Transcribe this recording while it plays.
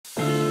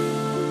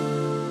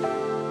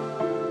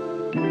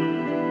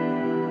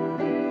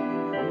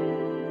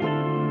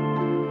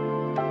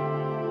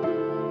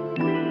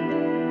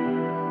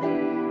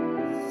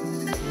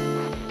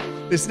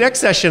This next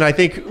session, I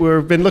think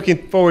we've been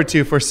looking forward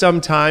to for some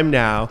time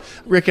now.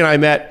 Rick and I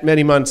met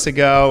many months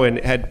ago and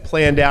had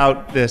planned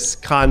out this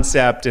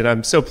concept, and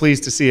I'm so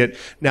pleased to see it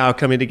now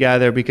coming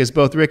together because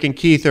both Rick and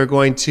Keith are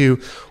going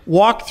to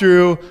walk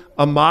through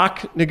a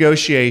mock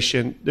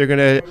negotiation. They're going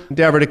to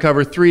endeavor to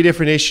cover 3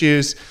 different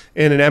issues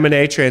in an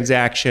M&A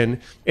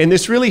transaction. And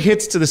this really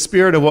hits to the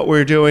spirit of what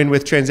we're doing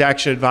with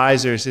transaction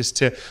advisors, is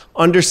to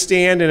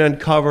understand and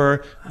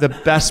uncover the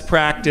best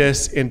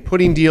practice in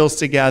putting deals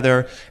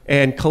together.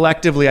 And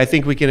collectively, I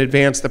think we can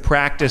advance the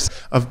practice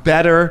of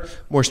better,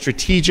 more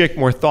strategic,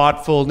 more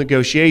thoughtful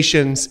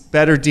negotiations,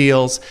 better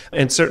deals.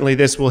 And certainly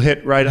this will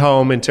hit right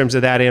home in terms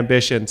of that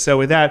ambition. So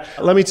with that,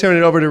 let me turn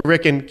it over to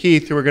Rick and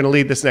Keith, who are going to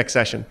lead this next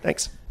session.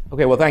 Thanks.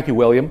 Okay, well, thank you,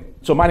 William.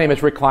 So my name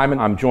is Rick Climan.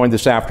 I'm joined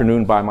this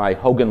afternoon by my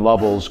Hogan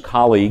Lovells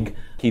colleague,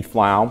 Keith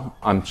Flaum.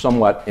 I'm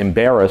somewhat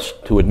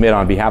embarrassed to admit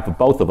on behalf of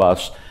both of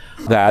us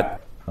that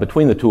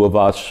between the two of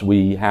us,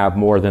 we have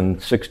more than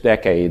 6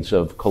 decades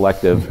of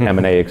collective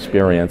M&A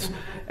experience.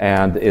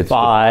 And it's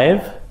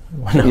 5?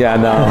 Yeah,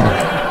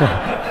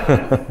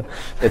 no.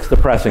 It's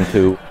depressing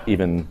to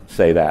even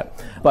say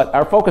that. But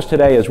our focus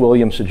today, as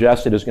William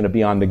suggested, is going to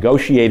be on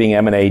negotiating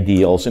M&A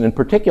deals, and in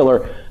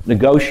particular,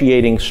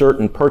 negotiating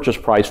certain purchase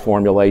price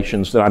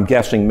formulations that I'm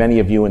guessing many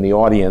of you in the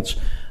audience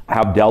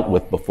have dealt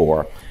with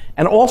before.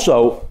 And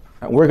also,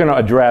 we're going to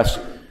address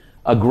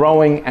a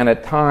growing and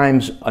at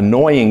times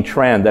annoying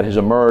trend that has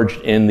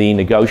emerged in the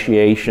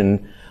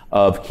negotiation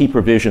of key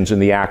provisions in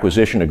the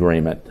acquisition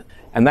agreement.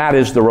 And that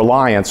is the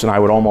reliance, and I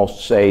would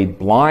almost say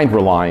blind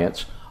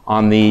reliance,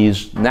 on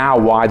these now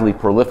widely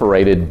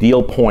proliferated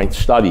deal point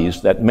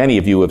studies that many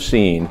of you have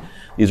seen.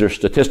 These are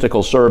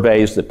statistical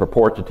surveys that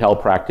purport to tell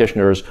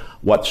practitioners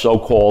what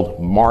so-called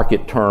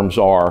market terms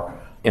are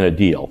in a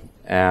deal.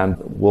 And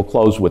we'll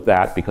close with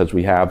that because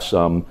we have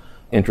some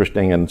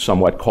interesting and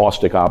somewhat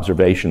caustic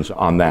observations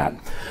on that.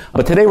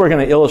 But today we're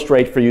going to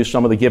illustrate for you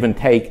some of the give and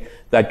take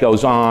that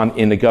goes on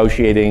in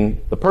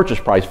negotiating the purchase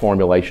price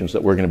formulations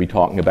that we're going to be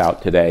talking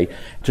about today.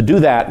 To do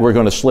that, we're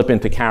going to slip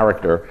into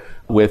character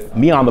with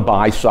me on the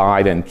buy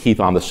side and Keith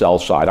on the sell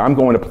side. I'm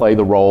going to play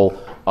the role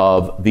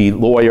of the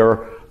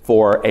lawyer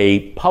for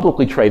a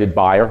publicly traded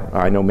buyer.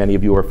 I know many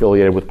of you are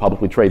affiliated with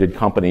publicly traded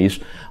companies.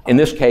 In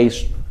this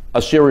case,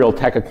 a serial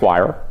tech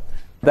acquirer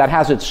that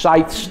has its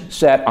sights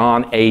set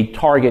on a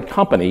target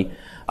company,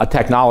 a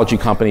technology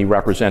company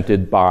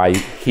represented by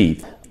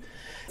Keith.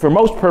 For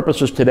most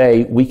purposes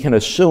today, we can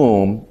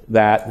assume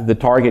that the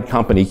target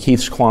company,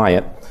 Keith's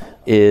client,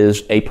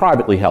 is a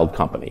privately held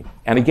company.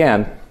 And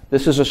again,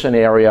 this is a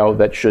scenario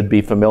that should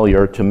be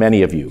familiar to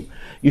many of you.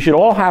 You should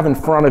all have in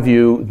front of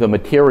you the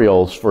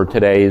materials for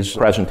today's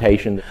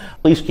presentation.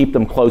 Please keep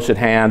them close at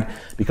hand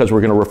because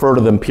we're going to refer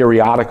to them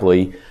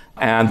periodically.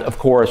 And of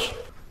course,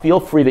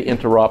 feel free to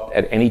interrupt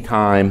at any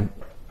time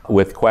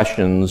with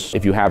questions,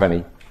 if you have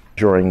any,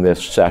 during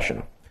this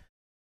session.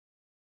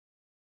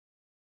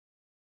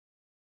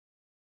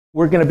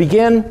 We're going to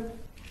begin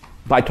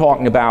by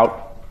talking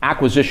about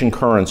acquisition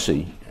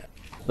currency,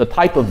 the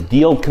type of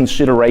deal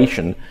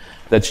consideration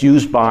that's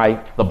used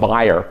by the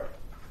buyer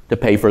to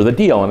pay for the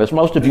deal. And as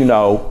most of you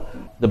know,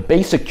 the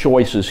basic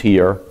choices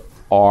here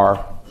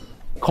are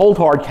cold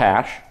hard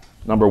cash,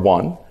 number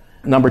 1.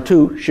 Number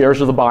 2, shares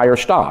of the buyer's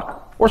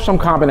stock, or some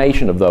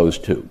combination of those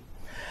two.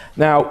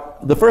 Now,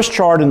 the first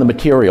chart in the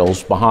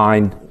materials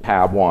behind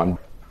tab 1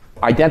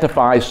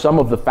 identifies some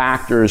of the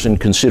factors and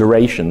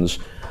considerations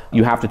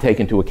you have to take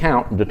into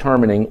account in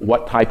determining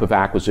what type of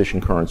acquisition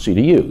currency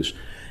to use.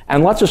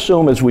 And let's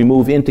assume as we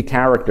move into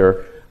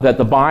character that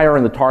the buyer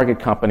and the target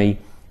company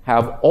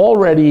have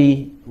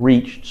already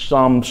reached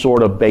some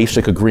sort of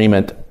basic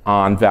agreement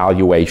on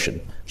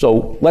valuation.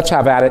 So let's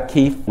have at it,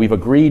 Keith. We've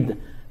agreed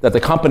that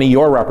the company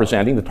you're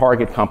representing, the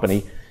target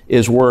company,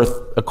 is worth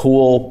a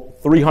cool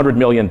 $300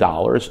 million.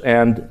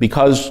 And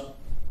because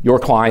your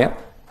client,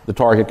 the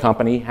target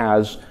company,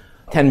 has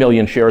 10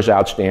 million shares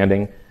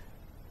outstanding,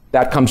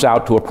 that comes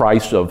out to a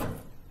price of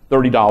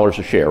 $30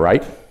 a share,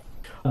 right?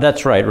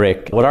 That's right,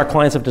 Rick. What our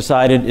clients have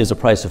decided is a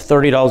price of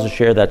 $30 a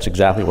share. That's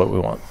exactly what we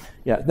want.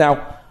 Yeah.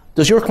 Now,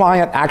 does your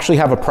client actually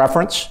have a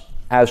preference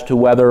as to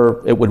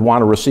whether it would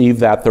want to receive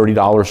that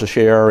 $30 a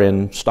share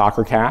in stock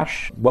or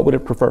cash? What would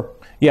it prefer?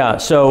 Yeah,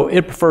 so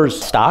it prefers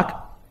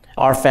stock.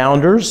 Our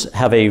founders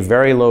have a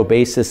very low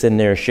basis in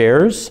their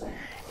shares,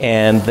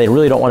 and they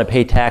really don't want to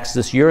pay tax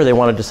this year. They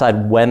want to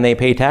decide when they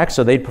pay tax,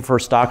 so they'd prefer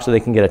stock so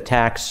they can get a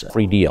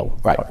tax-free deal.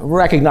 Right.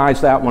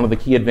 Recognize that one of the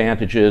key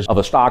advantages of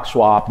a stock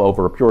swap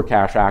over a pure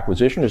cash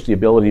acquisition is the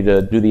ability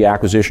to do the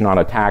acquisition on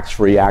a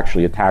tax-free,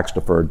 actually a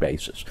tax-deferred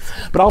basis.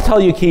 But I'll tell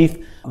you,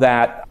 Keith,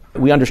 that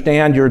we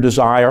understand your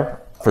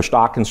desire for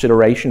stock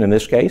consideration in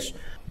this case,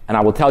 and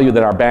I will tell you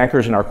that our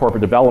bankers and our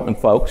corporate development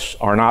folks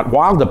are not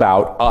wild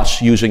about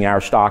us using our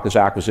stock as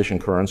acquisition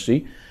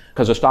currency,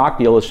 because a stock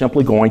deal is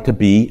simply going to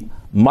be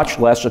much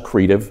less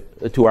accretive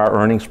to our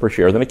earnings per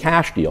share than a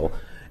cash deal.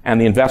 And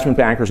the investment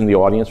bankers in the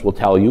audience will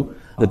tell you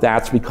that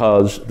that's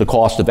because the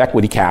cost of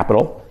equity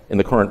capital in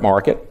the current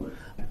market,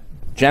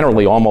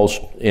 generally almost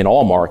in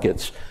all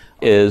markets,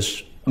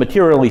 is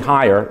materially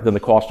higher than the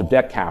cost of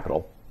debt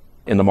capital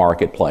in the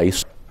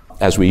marketplace.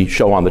 As we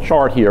show on the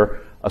chart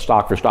here, a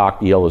stock-for-stock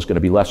deal is going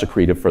to be less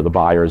accretive for the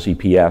buyer's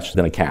EPS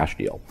than a cash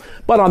deal.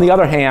 But on the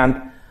other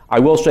hand, I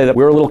will say that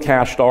we're a little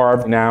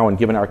cash-starved now, and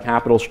given our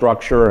capital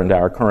structure and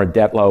our current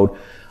debt load,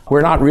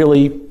 we're not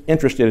really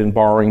interested in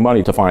borrowing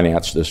money to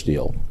finance this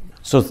deal.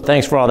 So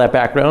thanks for all that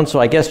background. So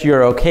I guess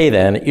you're okay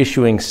then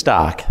issuing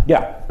stock.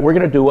 Yeah, we're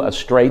going to do a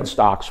straight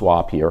stock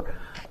swap here,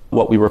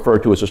 what we refer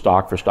to as a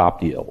stock-for-stock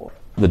deal.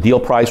 The deal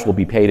price will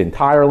be paid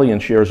entirely in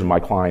shares of my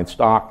client's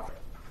stock,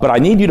 but I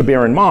need you to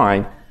bear in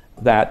mind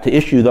that to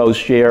issue those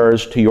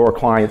shares to your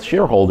client's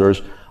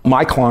shareholders,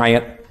 my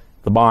client,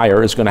 the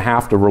buyer, is going to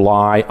have to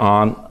rely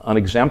on an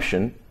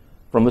exemption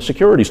from the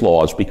securities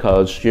laws,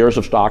 because shares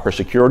of stock are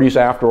securities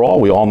after all.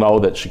 We all know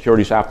that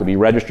securities have to be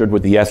registered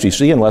with the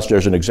SEC unless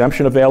there's an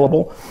exemption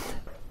available.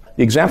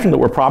 The exemption that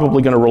we're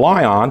probably going to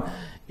rely on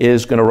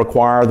is going to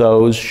require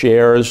those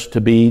shares to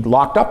be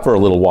locked up for a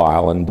little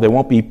while, and they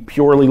won't be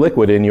purely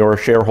liquid in your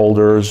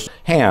shareholders'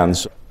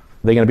 hands. Are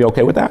they going to be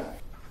okay with that?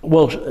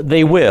 Well,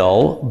 they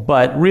will,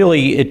 but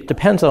really it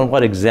depends on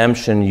what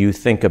exemption you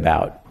think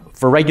about.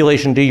 For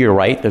Regulation D, you're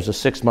right, there's a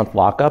 6-month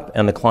lockup,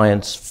 and the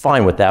client's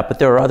fine with that, but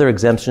there are other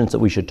exemptions that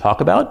we should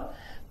talk about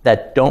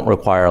that don't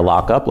require a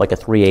lockup, like a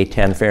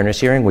 3(a)(10) fairness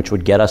hearing, which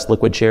would get us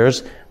liquid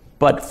shares.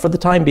 But for the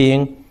time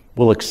being,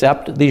 we'll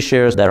accept these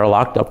shares that are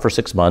locked up for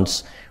 6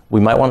 months.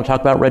 We might want to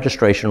talk about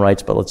registration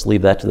rights, but let's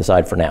leave that to the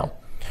side for now.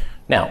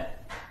 Now,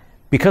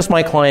 because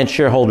my client's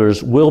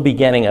shareholders will be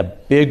getting a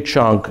big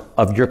chunk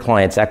of your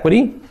client's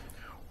equity,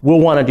 we'll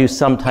want to do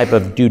some type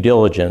of due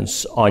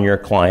diligence on your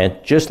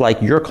client, just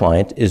like your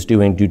client is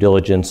doing due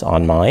diligence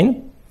on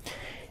mine.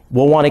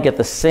 We'll want to get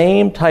the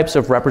same types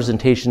of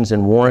representations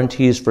and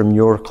warranties from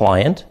your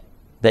client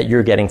that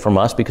you're getting from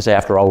us, because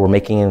after all, we're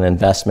making an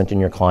investment in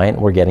your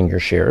client, we're getting your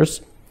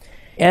shares.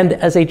 And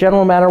as a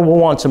general matter, we'll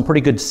want some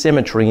pretty good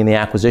symmetry in the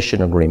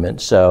acquisition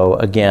agreement. So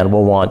again,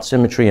 we'll want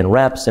symmetry in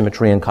reps,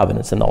 symmetry in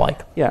covenants, and the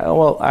like. Yeah,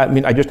 well, I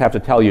mean, I just have to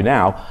tell you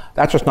now,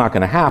 that's just not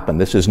going to happen.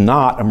 This is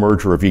not a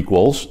merger of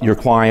equals. Your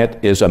client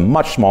is a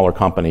much smaller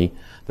company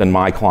than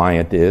my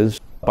client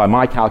is. By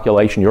my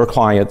calculation, your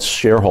client's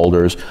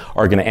shareholders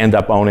are going to end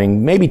up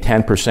owning maybe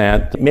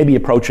 10%, maybe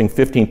approaching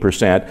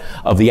 15%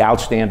 of the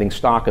outstanding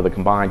stock of the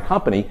combined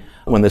company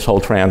when this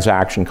whole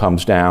transaction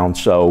comes down.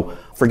 So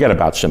forget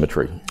about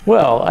symmetry.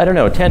 Well, I don't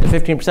know, 10 to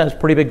 15% is a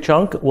pretty big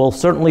chunk. We'll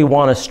certainly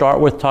want to start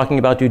with talking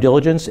about due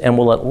diligence, and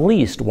we'll at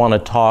least want to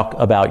talk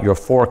about your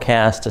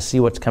forecast to see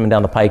what's coming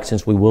down the pike,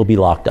 since we will be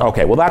locked up.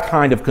 Okay, well, that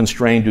kind of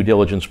constrained due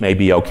diligence may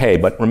be okay,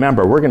 but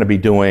remember, we're going to be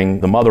doing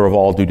the mother of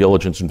all due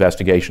diligence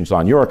investigations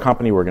on your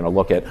company. We're going to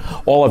look at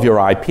all of your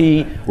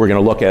IP. We're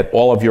going to look at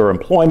all of your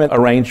employment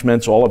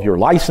arrangements, all of your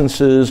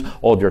licenses,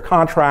 all of your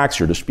contracts,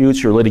 your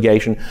disputes, your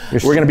litigation.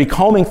 We're going to be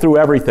combing through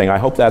everything. I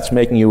hope that's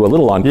making you a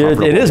little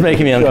uncomfortable. It is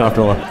making me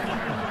uncomfortable.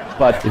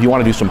 But if you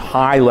want to do some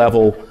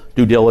high-level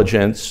due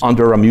diligence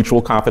under a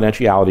mutual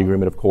confidentiality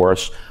agreement, of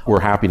course,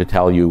 we're happy to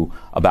tell you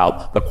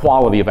about the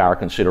quality of our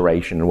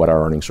consideration and what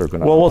our earnings are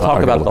going to be. Well, we'll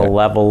talk about the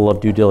level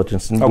of due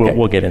diligence, and okay.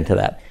 we'll get into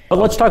that. But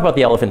let's talk about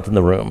the elephant in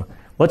the room.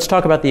 Let's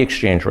talk about the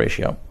exchange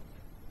ratio.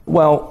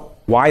 Well,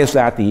 why is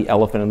that the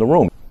elephant in the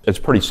room? It's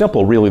pretty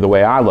simple, really, the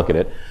way I look at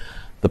it.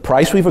 The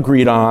price we've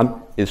agreed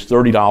on is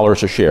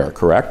 $30 a share,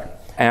 correct?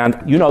 And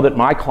you know that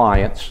my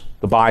clients,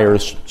 the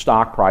buyer's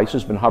stock price,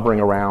 has been hovering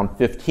around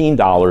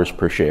 $15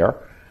 per share.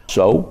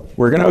 So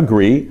we're going to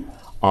agree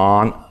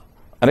on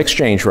an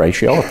exchange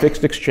ratio, a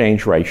fixed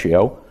exchange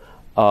ratio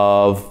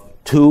of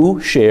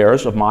 2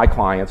 shares of my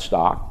client's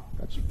stock,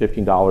 that's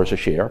 $15 a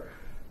share,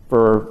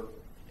 for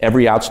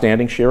every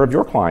outstanding share of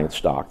your client's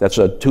stock. That's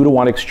a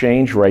 2-to-1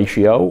 exchange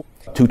ratio.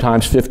 2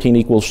 times 15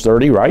 equals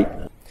 30, right?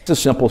 It's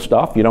simple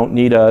stuff. You don't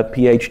need a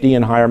PhD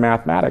in higher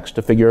mathematics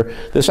to figure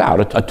this out,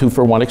 a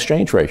 2-for-1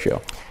 exchange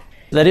ratio.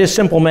 That is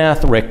simple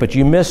math, Rick, but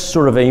you missed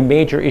sort of a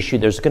major issue.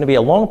 There's going to be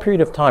a long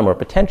period of time, or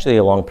potentially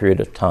a long period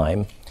of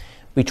time,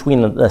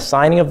 between the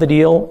signing of the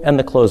deal and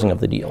the closing of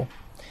the deal.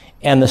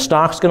 And the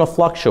stock's going to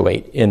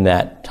fluctuate in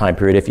that time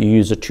period if you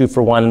use a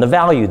 2-for-1, and the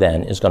value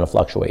then is going to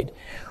fluctuate.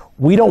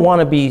 We don't want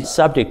to be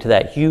subject to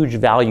that huge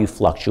value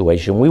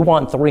fluctuation. We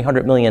want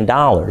 $300 million.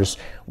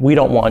 We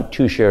don't want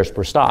 2 shares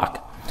per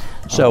stock.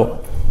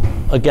 So,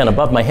 again,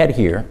 above my head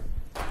here,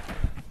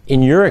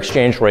 in your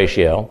exchange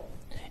ratio,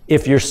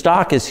 if your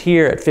stock is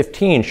here at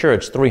 15, sure,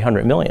 it's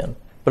 $300 million.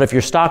 But if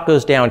your stock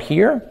goes down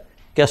here,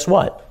 guess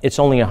what? It's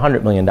only a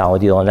 $100 million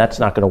deal, and that's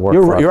not going to work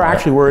for us. You're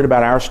actually worried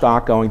about our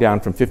stock going down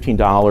from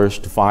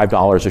 $15 to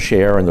 $5 a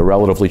share in the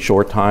relatively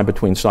short time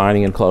between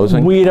signing and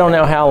closing? We don't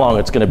know how long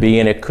it's going to be,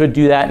 and it could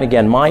do that. And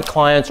again, my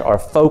clients are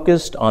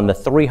focused on the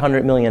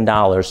 $300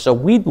 million, so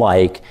we'd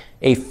like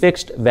a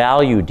fixed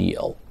value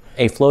deal,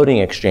 a floating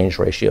exchange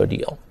ratio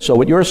deal. So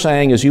what you're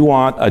saying is you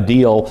want a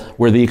deal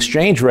where the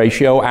exchange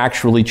ratio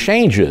actually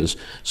changes,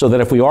 so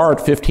that if we are at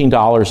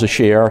 $15 a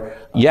share,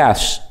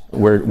 yes,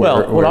 what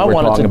I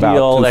want is a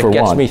deal that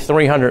gets me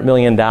 $300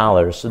 million.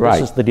 So right.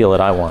 This is the deal that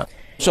I want.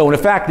 So in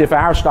effect, if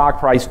our stock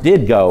price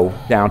did go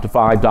down to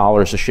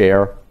 $5 a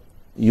share,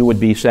 you would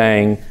be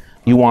saying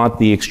you want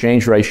the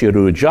exchange ratio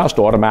to adjust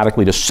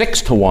automatically to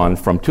 6 to 1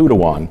 from 2 to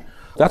 1.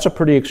 That's a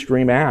pretty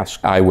extreme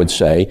ask, I would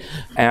say.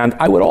 And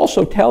I would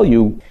also tell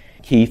you,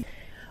 Keith,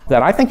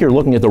 that I think you're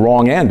looking at the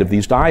wrong end of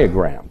these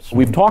diagrams.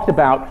 We've talked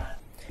about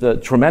the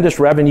tremendous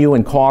revenue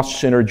and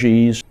cost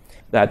synergies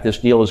that this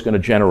deal is going to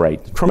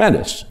generate.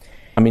 Tremendous.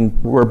 I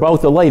mean, we're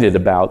both elated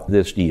about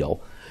this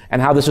deal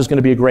and how this is going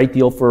to be a great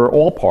deal for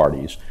all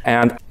parties.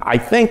 And I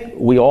think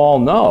we all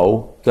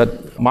know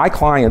that my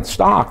client's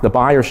stock, the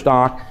buyer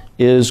stock,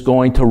 is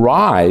going to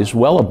rise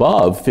well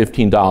above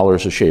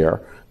 $15 a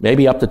share,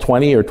 maybe up to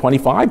 $20 or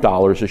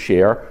 $25 a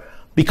share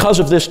because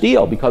of this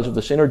deal, because of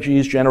the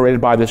synergies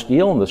generated by this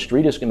deal, and the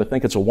street is going to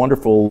think it's a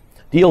wonderful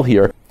deal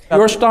here.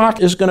 Your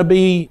stock is going to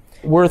be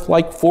worth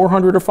like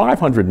 400 or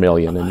 500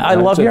 million. And I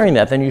love hearing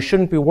that. Then you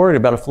shouldn't be worried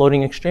about a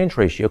floating exchange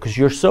ratio because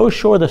you're so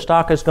sure the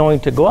stock is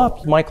going to go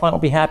up. My client will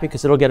be happy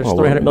because it'll get us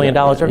 $300 million.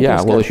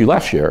 Yeah, well, issue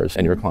less shares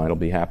and your client will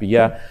be happy.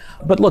 Yeah.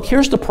 But look,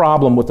 here's the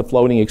problem with the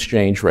floating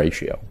exchange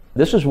ratio.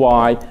 This is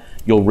why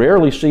you'll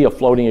rarely see a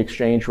floating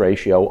exchange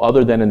ratio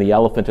other than in the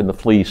elephant and the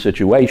flea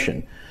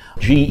situation.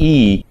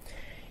 GE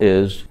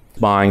is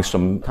buying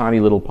some tiny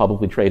little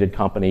publicly traded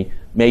company.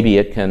 Maybe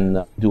it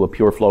can do a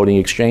pure floating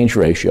exchange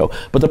ratio.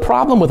 But the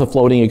problem with a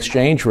floating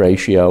exchange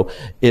ratio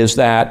is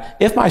that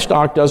if my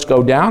stock does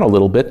go down a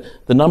little bit,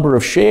 the number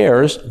of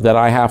shares that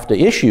I have to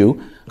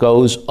issue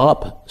goes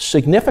up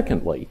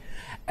significantly.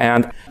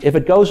 And if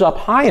it goes up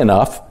high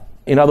enough,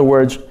 in other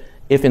words,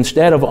 if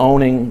instead of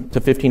owning to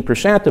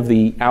 15% of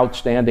the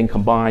outstanding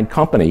combined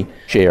company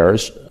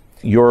shares,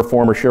 your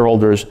former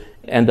shareholders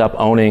end up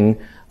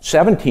owning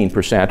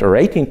 17% or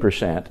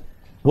 18%,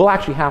 we'll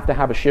actually have to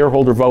have a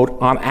shareholder vote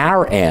on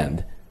our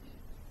end.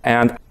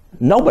 And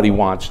nobody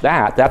wants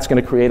that. That's going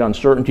to create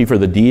uncertainty for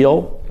the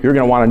deal. You're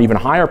going to want an even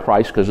higher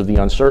price because of the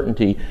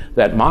uncertainty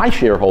that my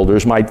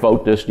shareholders might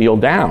vote this deal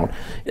down.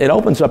 It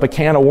opens up a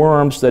can of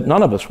worms that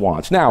none of us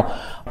wants. Now,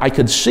 I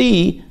could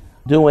see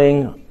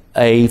doing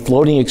a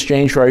floating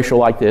exchange ratio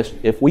like this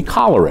if we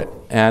collar it.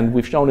 And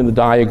we've shown in the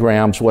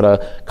diagrams what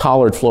a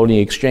collared floating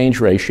exchange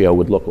ratio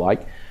would look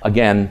like.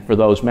 Again, for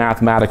those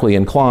mathematically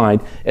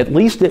inclined, at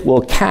least it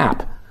will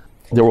cap.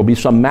 There will be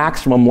some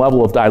maximum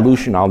level of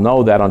dilution. I'll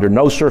know that under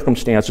no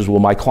circumstances will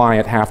my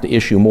client have to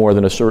issue more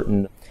than a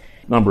certain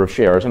number of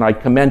shares. And I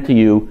commend to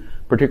you,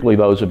 particularly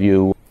those of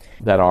you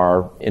that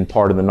are in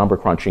part of the number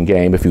crunching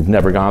game, if you've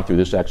never gone through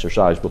this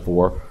exercise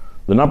before.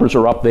 The numbers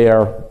are up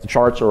there, the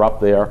charts are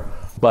up there,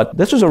 but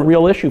this is a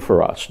real issue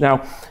for us.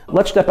 Now,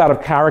 let's step out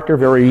of character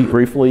very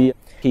briefly,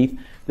 Keith.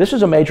 This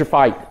is a major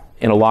fight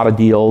in a lot of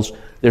deals.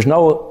 There's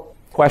no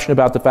question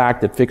about the fact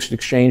that fixed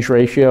exchange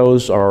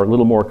ratios are a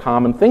little more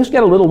common. Things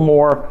get a little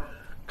more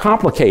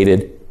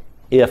complicated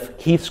if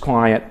Keith's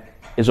client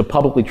is a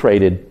publicly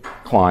traded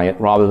client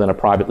rather than a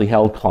privately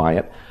held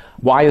client.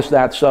 Why is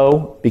that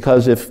so?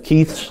 Because if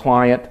Keith's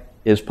client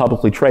is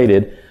publicly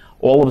traded,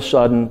 all of a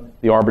sudden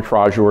the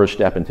arbitrageurs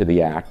step into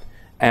the act.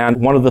 And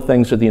one of the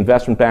things that the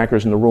investment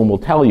bankers in the room will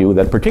tell you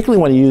that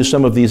particularly when you use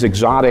some of these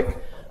exotic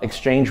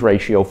exchange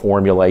ratio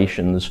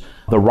formulations,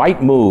 the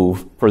right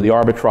move for the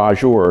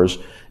arbitrageurs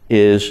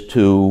is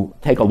to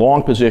take a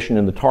long position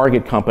in the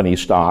target company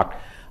stock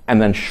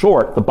and then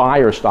short the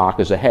buyer stock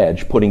as a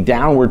hedge, putting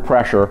downward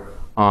pressure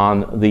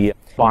on the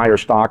buyer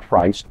stock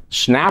price,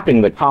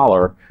 snapping the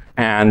collar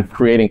and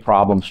creating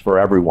problems for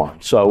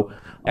everyone. So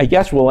I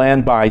guess we'll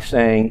end by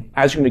saying,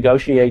 as you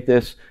negotiate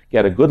this,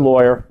 get a good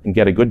lawyer and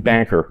get a good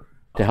banker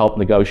to help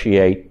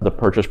negotiate the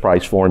purchase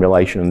price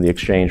formulation and the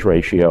exchange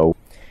ratio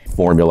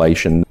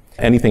formulation.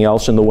 Anything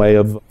else in the way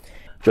of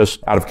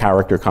just out of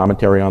character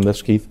commentary on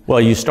this, Keith?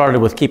 Well, you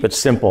started with keep it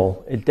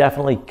simple. It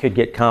definitely could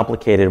get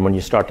complicated when you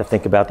start to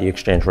think about the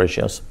exchange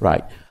ratios.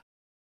 Right.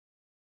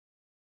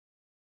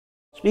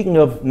 Speaking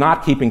of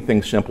not keeping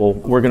things simple,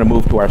 we're going to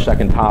move to our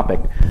second topic,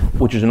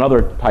 which is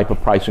another type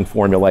of pricing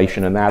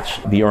formulation, and that's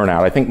the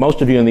earnout. I think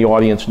most of you in the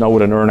audience know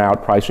what an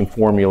earnout pricing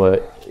formula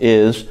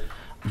is.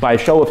 By a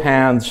show of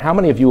hands, how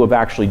many of you have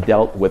actually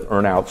dealt with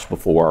earnouts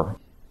before?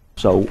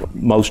 So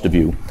most of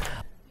you.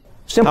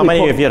 Simply How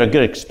many of you had a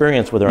good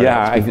experience with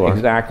earnouts before? Yeah,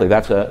 exactly.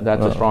 That's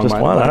a strong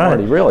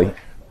minority. Really. I'd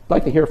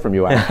like to hear from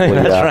you actually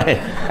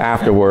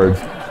afterwards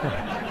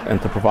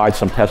and to provide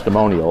some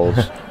testimonials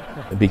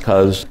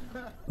because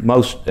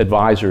most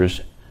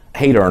advisors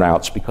hate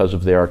earnouts because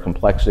of their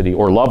complexity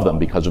or love them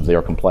because of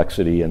their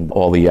complexity and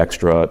all the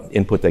extra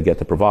input they get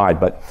to provide.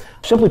 But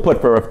simply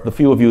put, for the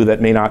few of you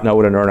that may not know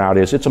what an earnout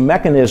is, it's a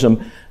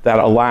mechanism that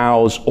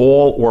allows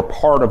all or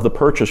part of the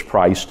purchase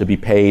price to be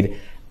paid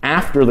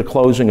after the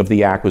closing of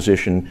the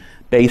acquisition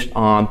based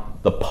on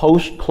the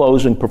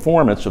post-closing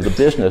performance of the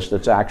business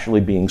that's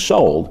actually being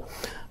sold.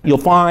 You'll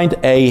find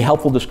a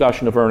helpful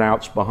discussion of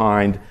earnouts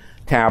behind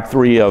tab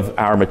 3 of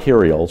our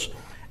materials.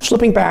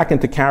 Slipping back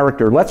into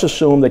character, let's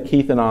assume that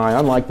Keith and I,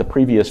 unlike the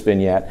previous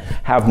vignette,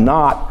 have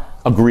not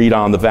agreed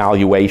on the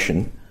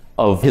valuation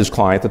of his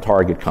client, the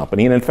target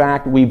company, and in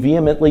fact, we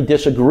vehemently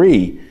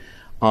disagree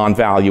on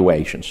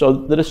valuation. So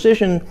the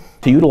decision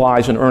to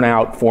utilize an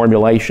earnout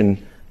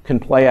formulation can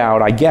play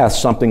out, I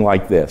guess, something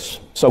like this.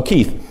 So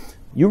Keith,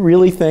 you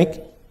really think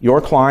your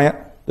client,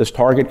 this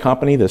target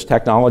company, this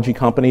technology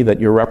company that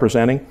you're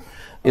representing,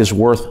 is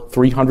worth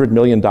 $300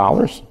 million?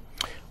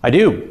 I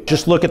do.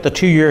 Just look at the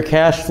 2-year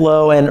cash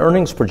flow and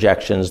earnings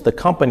projections. The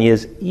company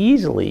is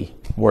easily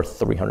worth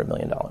 $300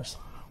 million.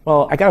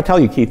 Well, I got to tell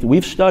you, Keith,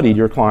 we've studied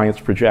your client's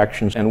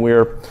projections, and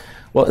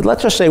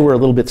let's just say we're a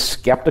little bit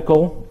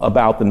skeptical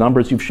about the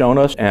numbers you've shown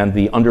us and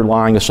the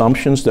underlying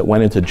assumptions that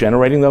went into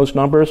generating those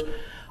numbers.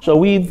 So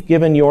we've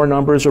given your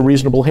numbers a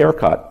reasonable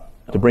haircut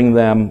to bring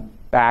them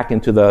back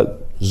into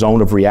the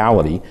zone of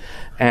reality.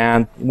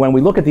 And when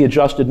we look at the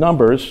adjusted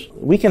numbers,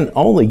 we can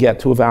only get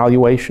to a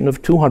valuation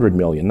of $200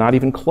 million, not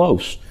even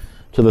close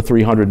to the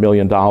 $300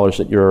 million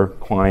that your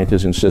client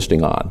is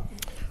insisting on.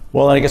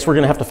 Well, I guess we're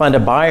going to have to find a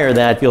buyer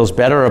that feels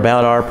better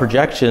about our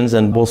projections,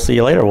 and we'll see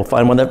you later. We'll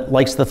find one that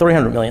likes the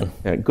 $300 million.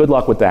 Yeah, good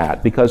luck with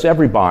that, because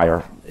every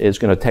buyer is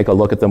going to take a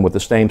look at them with the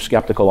same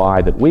skeptical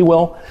eye that we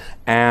will,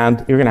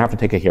 and you're going to have to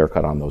take a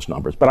haircut on those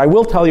numbers. But I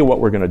will tell you what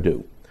we're going to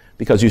do,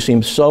 because you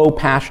seem so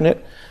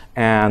passionate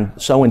and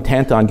so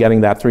intent on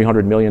getting that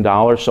 $300 million,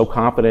 so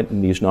confident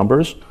in these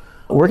numbers.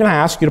 We're going to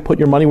ask you to put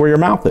your money where your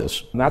mouth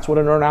is. And that's what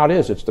an earnout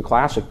is. It's the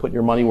classic put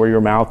your money where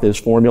your mouth is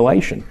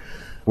formulation.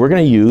 We're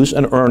going to use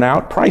an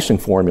earnout pricing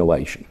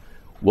formulation.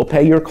 We'll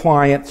pay your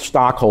client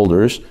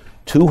stockholders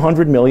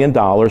 $200 million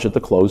at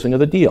the closing of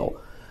the deal.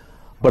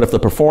 But if the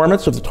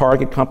performance of the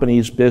target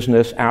company's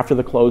business after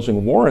the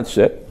closing warrants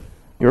it,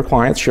 your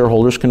client's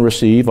shareholders can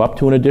receive up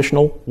to an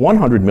additional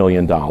 $100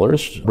 million,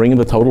 bringing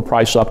the total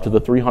price up to the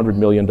 $300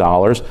 million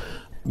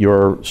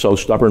you're so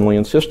stubbornly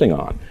insisting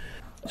on.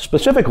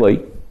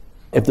 Specifically,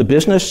 if the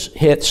business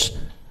hits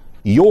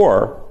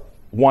your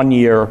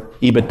 1-year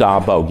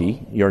EBITDA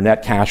bogey, your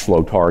net cash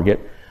flow target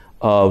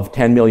of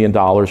 $10 million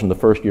in the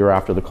first year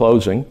after the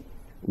closing,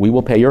 we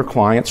will pay your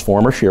client's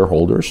former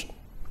shareholders,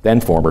 then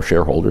former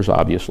shareholders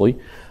obviously,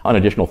 an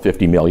additional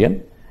 $50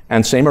 million.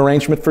 And same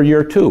arrangement for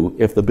year 2.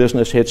 If the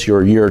business hits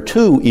your year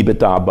 2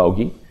 EBITDA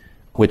bogey,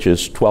 which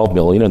is $12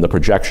 million in the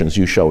projections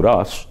you showed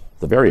us,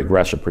 the very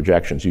aggressive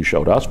projections you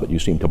showed us, but you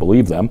seem to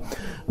believe them,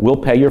 we'll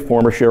pay your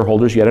former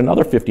shareholders yet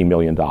another $50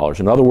 million.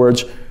 In other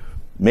words,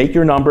 make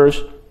your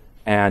numbers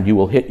and you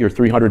will hit your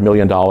 $300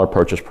 million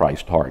purchase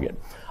price target.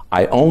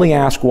 I only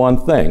ask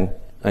one thing,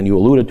 and you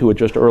alluded to it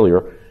just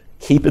earlier,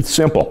 keep it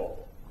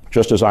simple,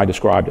 just as I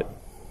described it.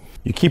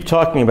 You keep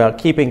talking about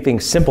keeping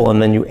things simple,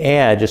 and then you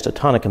add just a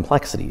ton of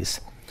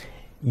complexities.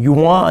 You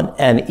want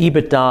an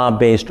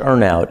EBITDA-based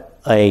earnout,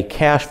 a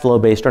cash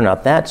flow-based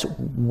earnout. That's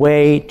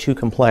way too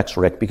complex,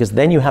 Rick, because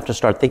then you have to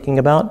start thinking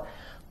about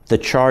the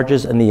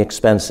charges and the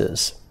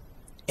expenses.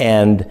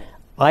 And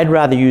I'd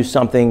rather use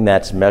something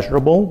that's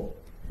measurable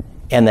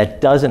and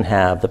that doesn't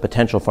have the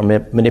potential for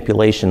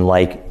manipulation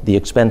like the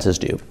expenses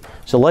do.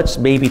 So let's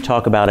maybe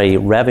talk about a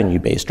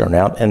revenue-based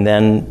earnout, and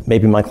then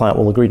maybe my client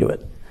will agree to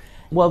it.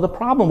 Well, the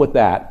problem with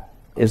that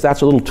is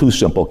that's a little too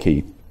simple,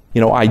 Keith.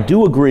 I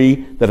do agree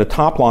that a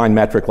top-line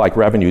metric like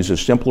revenues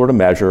is simpler to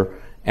measure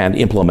and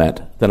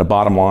implement than a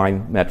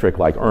bottom-line metric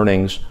like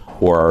earnings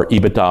or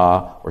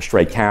EBITDA or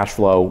straight cash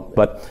flow.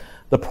 But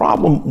the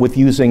problem with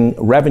using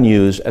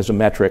revenues as a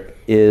metric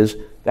is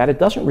that it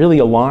doesn't really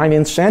align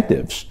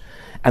incentives.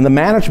 And the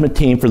management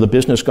team for the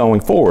business going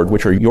forward,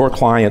 which are your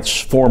client's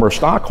former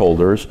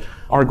stockholders,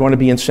 are going to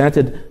be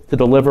incented to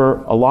deliver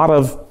a lot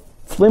of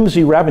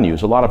flimsy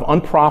revenues, a lot of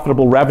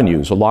unprofitable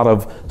revenues, a lot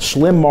of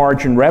slim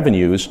margin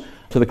revenues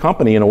to the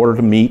company in order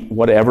to meet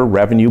whatever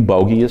revenue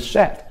bogey is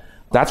set.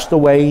 That's the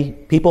way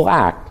people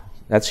act.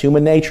 That's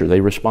human nature. They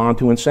respond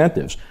to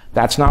incentives.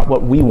 That's not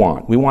what we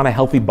want. We want a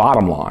healthy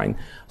bottom line.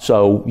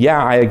 So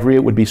yeah, I agree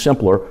it would be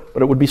simpler,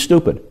 but it would be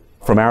stupid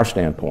from our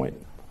standpoint.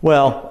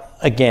 Well,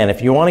 again,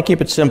 if you want to keep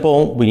it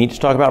simple, we need to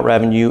talk about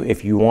revenue.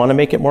 If you want to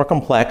make it more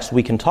complex,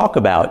 we can talk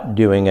about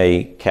doing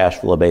a cash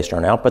flow-based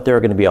earnout, but there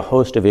are going to be a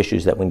host of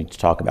issues that we need to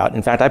talk about.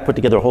 In fact, I put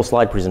together a whole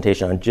slide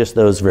presentation on just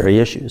those very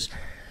issues.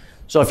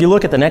 So if you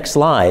look at the next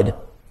slide,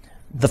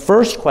 the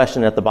first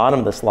question at the bottom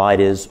of the slide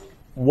is,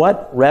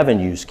 what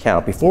revenues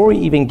count? Before we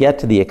even get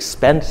to the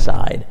expense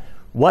side,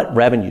 what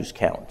revenues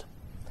count?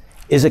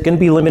 Is it going to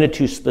be limited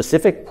to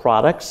specific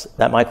products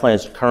that my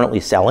client is currently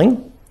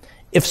selling?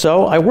 If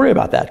so, I worry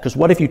about that, because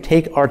what if you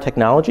take our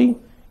technology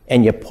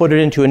and you put it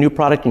into a new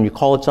product and you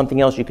call it something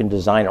else, you can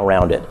design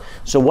around it.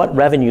 So what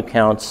revenue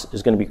counts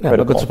is going to be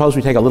critical. But suppose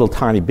we take a little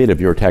tiny bit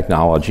of your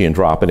technology and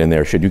drop it in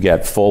there. Should you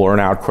get full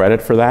earnout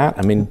credit for that?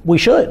 I mean, we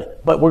should,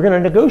 but we're going to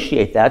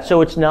negotiate that,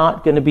 so it's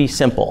not going to be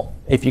simple.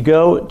 If you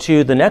go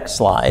to the next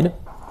slide,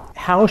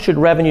 how should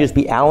revenues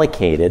be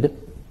allocated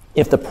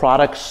if the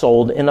product's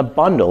sold in a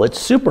bundle? It's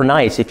super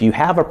nice. If you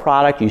have a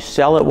product, you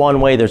sell it one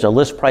way, there's a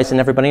list price and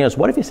everybody knows.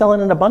 What if you sell it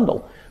in a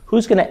bundle?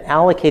 Who's going to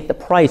allocate the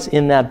price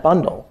in that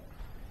bundle?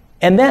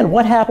 And then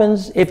what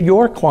happens if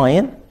your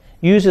client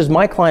uses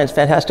my client's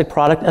fantastic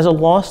product as a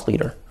loss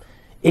leader?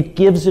 It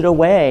gives it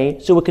away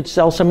so it could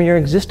sell some of your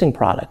existing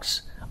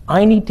products.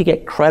 I need to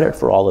get credit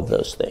for all of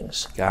those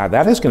things. God,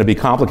 that is going to be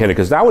complicated,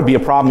 because that would be a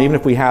problem even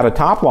if we had a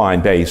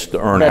top-line based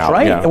earnout. That's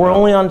right. Yeah. And we're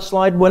only on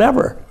slide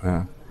whatever.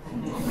 Yeah.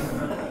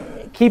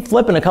 Keep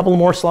flipping a couple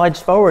more slides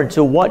forward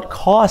to what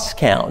costs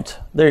count.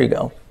 There you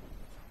go.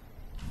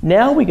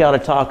 Now we got to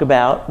talk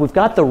about, we've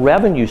got the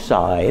revenue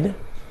side,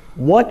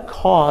 what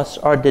costs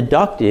are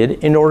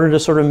deducted in order to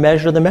sort of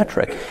measure the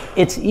metric.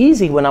 It's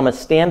easy when I'm a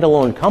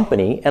standalone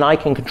company and I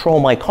can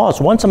control my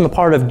costs. Once I'm a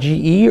part of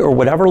GE or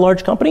whatever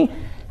large company,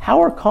 how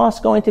are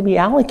costs going to be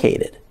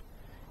allocated?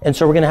 And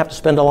so we're going to have to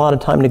spend a lot of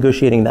time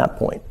negotiating that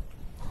point.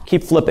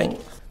 Keep flipping.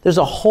 There's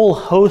a whole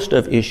host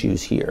of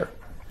issues here.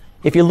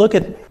 If you look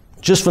at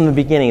just from the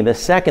beginning, the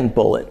second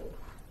bullet,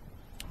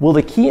 will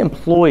the key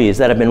employees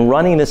that have been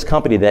running this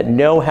company that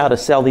know how to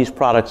sell these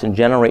products and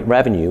generate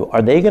revenue,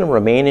 are they going to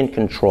remain in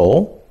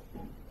control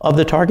of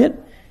the target?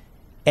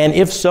 And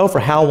if so, for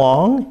how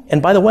long?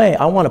 And by the way,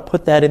 I want to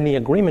put that in the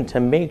agreement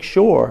to make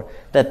sure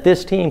that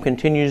this team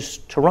continues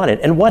to run it.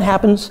 And what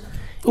happens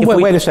if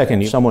wait a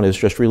second. Someone is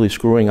just really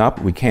screwing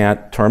up. We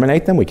can't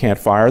terminate them. We can't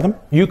fire them.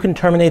 You can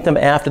terminate them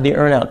after the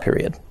earnout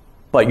period,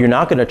 but you're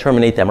not going to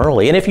terminate them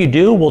early. And if you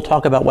do, we'll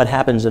talk about what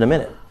happens in a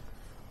minute.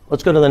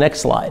 Let's go to the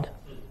next slide.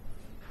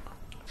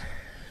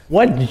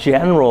 What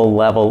general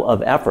level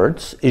of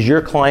efforts is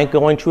your client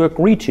going to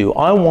agree to?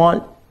 I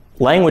want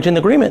language in the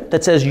agreement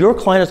that says your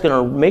client is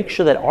going to make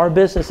sure that our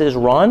business is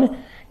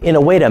run in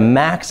a way to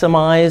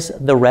maximize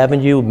the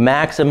revenue,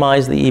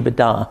 maximize the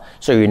EBITDA.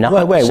 So you're not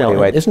selling.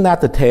 Wait. Isn't that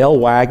the tail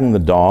wagging the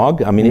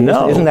dog? I mean,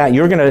 no. Isn't that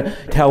you're going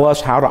to tell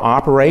us how to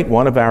operate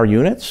one of our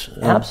units?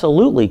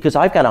 Absolutely, because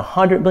I've got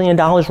 $100 million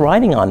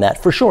riding on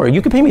that, for sure.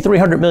 You could pay me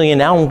 $300 million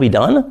now and we'll be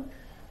done.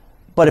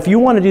 But if you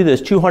want to do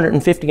this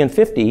 250 and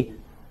 50,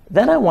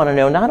 then I want to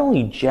know not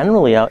only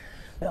generally, I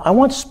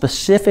want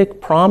specific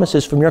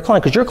promises from your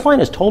client, because your client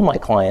has told my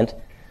client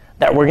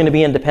that we're going to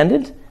be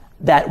independent,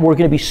 that we're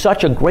going to be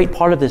such a great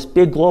part of this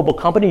big global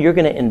company, you're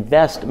going to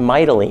invest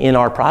mightily in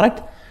our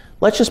product.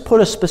 Let's just put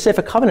a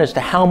specific covenant as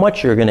to how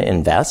much you're going to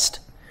invest,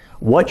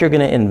 what you're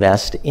going to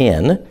invest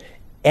in,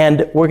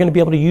 and we're going to be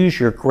able to use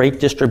your great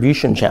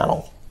distribution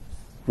channel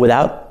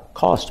without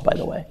cost, by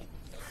the way.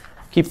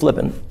 Keep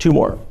flipping. Two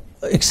more.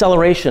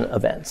 Acceleration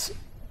events.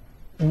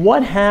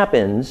 What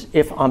happens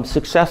if I'm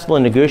successful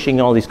in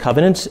negotiating all these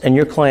covenants and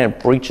your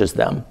client breaches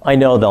them? I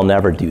know they'll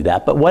never do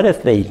that, but what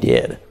if they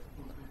did?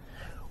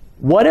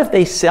 What if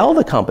they sell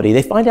the company,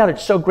 they find out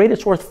it's so great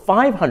it's worth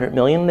 $500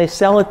 million, and they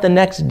sell it the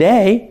next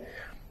day?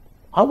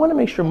 I want to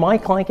make sure my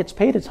client gets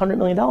paid its $100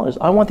 million.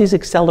 I want these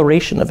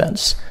acceleration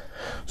events.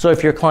 So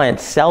if your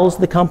client sells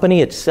the company,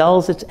 it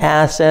sells its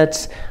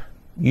assets,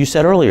 you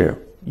said earlier,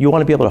 you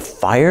want to be able to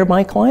fire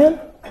my client?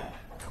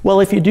 Well,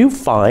 if you do,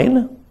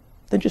 fine.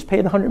 Then just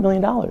pay the $100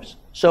 million.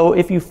 So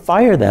if you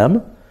fire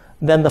them,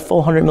 then the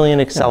full $100 million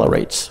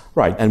accelerates.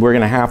 Right, and we're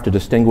going to have to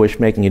distinguish,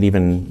 making it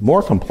even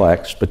more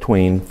complex,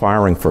 between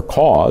firing for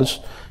cause.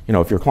 You know,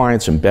 if your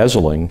client's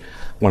embezzling,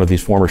 one of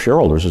these former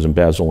shareholders is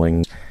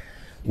embezzling,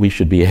 we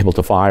should be able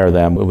to fire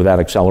them without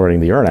accelerating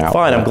the earnout.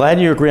 Fine, I'm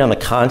glad you agree on the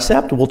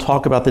concept. We'll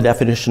talk about the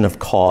definition of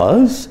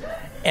cause.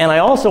 And I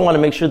also want to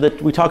make sure that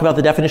we talk about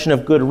the definition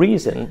of good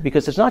reason,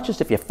 because it's not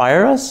just if you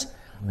fire us,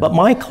 but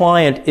my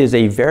client is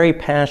a very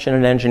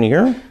passionate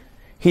engineer.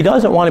 He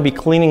doesn't want to be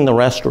cleaning the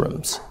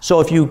restrooms. So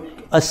if you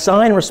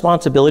assign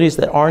responsibilities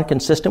that aren't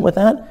consistent with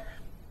that,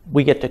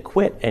 we get to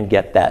quit and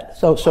get that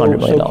 $100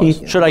 million.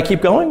 Keith, should I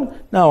keep going?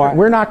 No,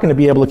 we're not going to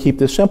be able to keep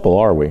this simple,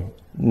 are we?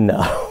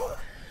 No.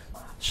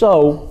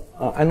 So,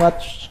 and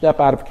let's step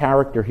out of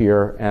character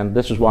here, and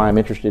this is why I'm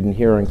interested in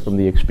hearing from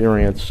the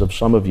experience of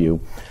some of you.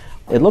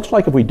 It looks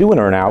like if we do an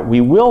earnout, we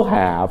will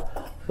have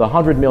the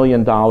 $100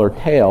 million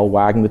tail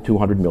wagging the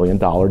 $200 million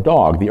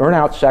dog. The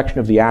earnout section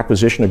of the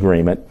acquisition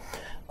agreement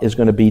is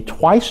going to be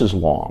twice as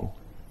long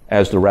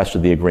as the rest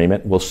of the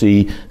agreement. We'll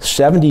see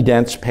 70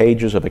 dense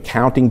pages of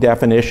accounting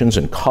definitions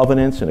and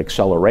covenants and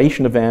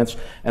acceleration events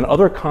and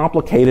other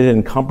complicated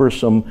and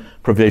cumbersome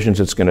provisions.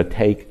 It's going to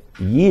take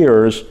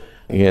years,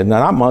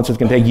 not months, it's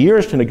going to take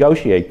years to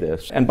negotiate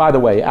this. And by the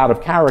way, out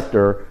of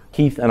character,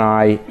 Keith and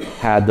I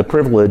had the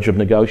privilege of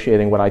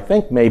negotiating what I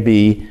think may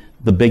be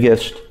the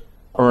biggest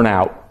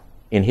earnout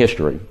in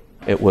history.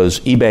 It was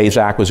eBay's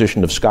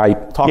acquisition of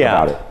Skype. Talk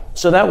about it.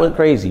 So that was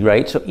crazy,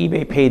 right? So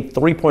eBay paid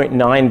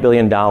 $3.9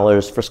 billion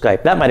for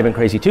Skype. That might have been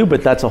crazy too,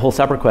 but that's a whole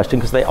separate question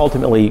because they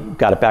ultimately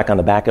got it back on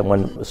the back end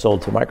when it was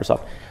sold to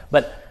Microsoft.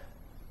 But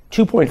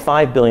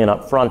 $2.5 billion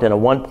up front and a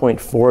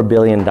 $1.4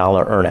 billion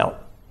earnout.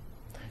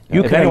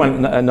 If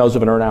anyone knows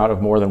of an earnout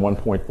of more than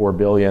 $1.4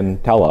 billion,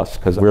 tell us,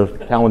 because we're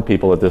telling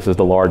people that this is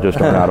the largest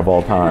earnout of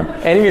all time.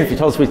 And even if you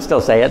told us, we'd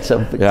still say it, so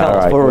tell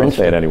us. We'll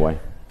say it anyway.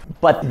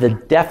 But the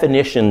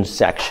definition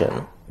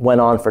section went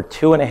on for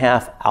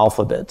 2.5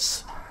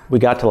 alphabets. We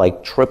got to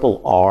like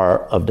triple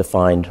R of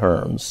defined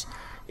terms.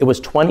 It was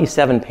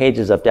 27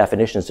 pages of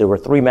definitions. There were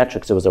 3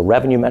 metrics. There was a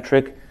revenue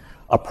metric,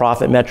 a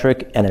profit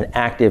metric, and an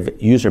active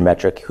user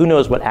metric. Who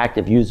knows what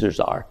active users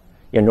are?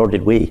 Nor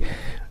did we.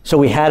 So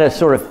we had to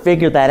sort of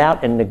figure that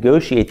out and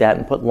negotiate that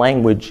and put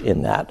language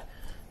in that.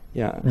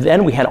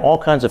 Then we had all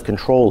kinds of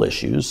control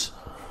issues.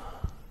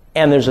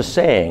 And there's a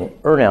saying,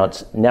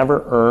 earnouts,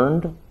 never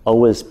earned,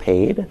 always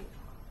paid.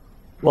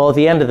 Well, at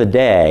the end of the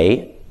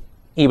day,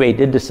 eBay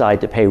did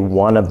decide to pay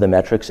one of the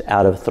metrics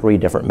out of 3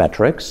 different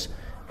metrics.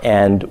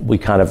 And we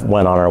kind of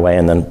went on our way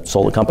and then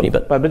sold the company.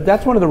 But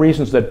that's one of the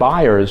reasons that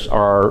buyers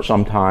are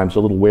sometimes a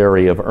little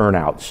wary of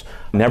earnouts.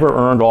 Never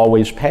earned,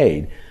 always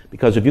paid.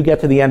 Because if you get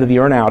to the end of the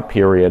earnout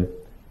period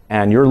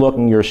and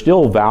you're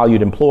still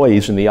valued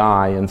employees in the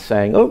eye and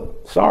saying, oh,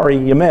 sorry,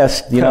 you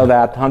missed,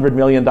 that $100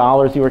 million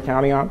you were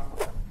counting on?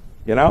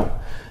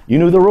 You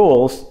knew the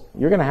rules.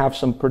 You're going to have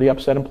some pretty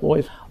upset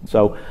employees.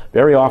 So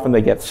very often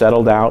they get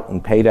settled out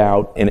and paid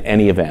out in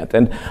any event.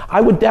 And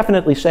I would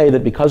definitely say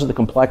that because of the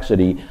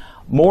complexity,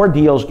 more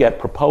deals get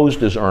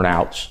proposed as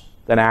earnouts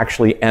than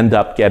actually end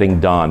up getting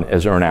done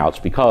as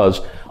earnouts,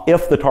 because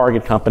if the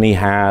target company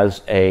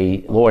has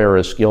a lawyer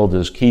as skilled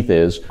as Keith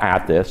is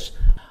at this,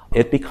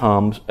 it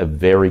becomes a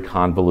very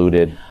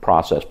convoluted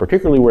process,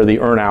 particularly where the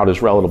earnout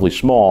is relatively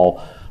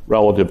small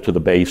relative to the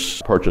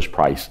base purchase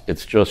price.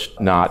 It's just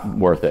not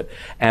worth it.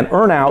 And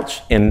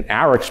earnouts, in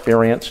our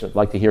experience, I'd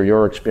like to hear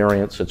your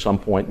experience at some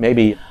point.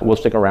 Maybe we'll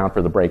stick around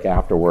for the break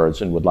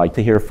afterwards and would like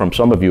to hear from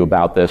some of you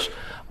about this.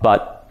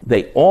 But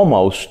they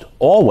almost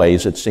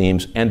always, it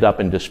seems, end up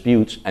in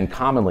disputes and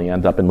commonly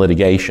end up in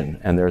litigation.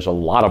 And there's a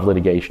lot of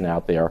litigation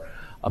out there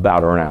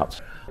about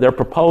earnouts. They're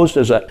proposed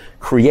as a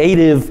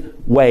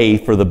creative way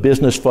for the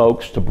business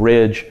folks to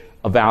bridge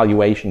a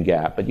valuation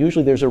gap. But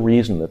usually there's a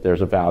reason that there's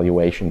a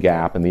valuation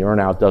gap, and the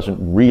earnout doesn't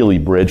really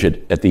bridge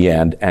it at the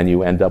end, and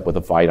you end up with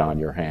a fight on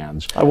your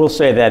hands. I will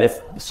say that if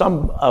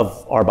some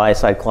of our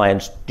buy-side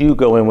clients do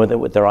go in with it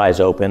with their eyes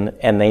open,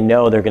 and they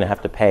know they're going to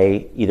have to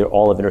pay either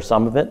all of it or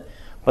some of it,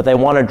 but they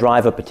want to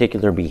drive a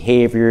particular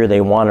behavior,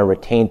 they want to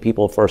retain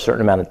people for a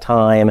certain amount of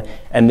time,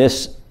 and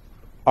this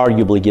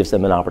arguably gives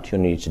them an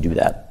opportunity to do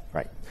that.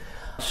 Right.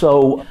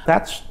 So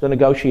that's the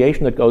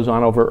negotiation that goes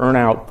on over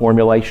earnout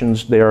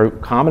formulations. They're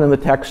common in the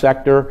tech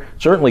sector,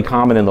 certainly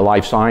common in the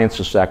life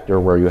sciences sector,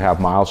 where you have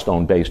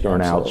milestone-based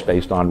earnouts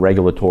based on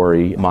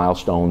regulatory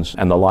milestones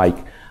and the like.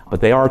 But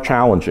they are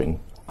challenging,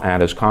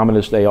 and as common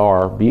as they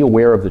are, be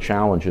aware of the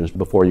challenges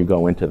before you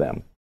go into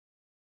them.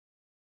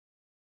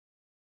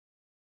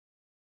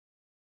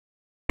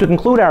 To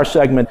conclude our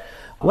segment,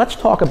 let's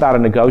talk about a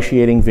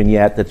negotiating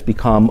vignette that's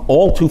become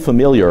all too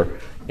familiar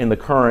in the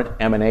current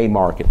M&A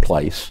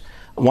marketplace,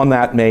 one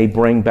that may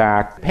bring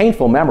back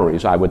painful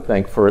memories, I would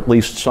think, for at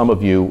least some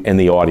of you in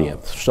the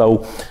audience.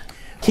 So,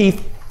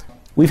 Keith,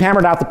 we've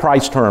hammered out the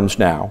price terms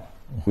now.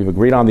 We've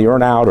agreed on the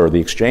earnout or the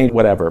exchange,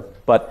 whatever.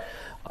 But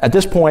at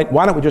this point,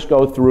 why don't we just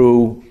go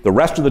through the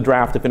rest of the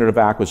draft definitive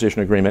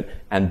acquisition agreement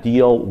and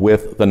deal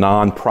with the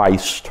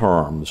non-price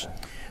terms.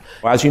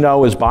 As you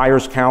know, as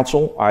buyer's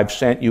counsel, I've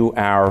sent you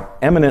our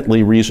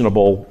eminently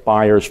reasonable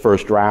buyer's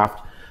first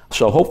draft.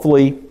 So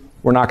hopefully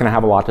we're not going to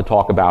have a lot to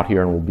talk about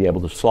here, and we'll be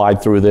able to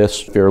slide through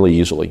this fairly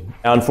easily.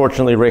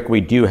 Unfortunately, Rick,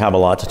 we do have a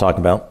lot to talk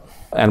about.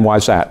 And why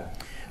is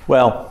that?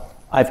 Well,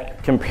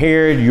 I've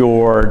compared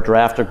your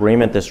draft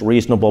agreement, this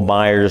reasonable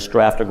buyer's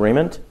draft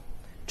agreement,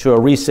 to a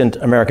recent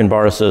American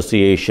Bar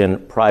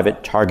Association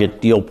private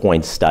target deal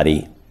point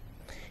study.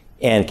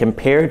 And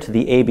compared to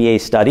the ABA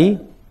study,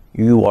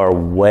 you are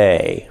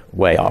way,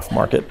 way off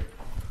market.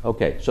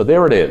 Okay, so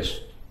there it is.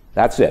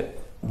 That's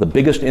it. The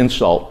biggest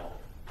insult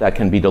that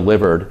can be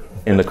delivered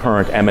in the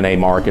current M&A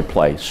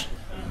marketplace.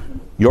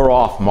 You're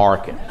off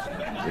market.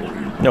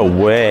 No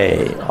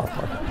way off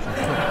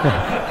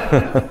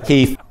market.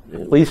 Keith,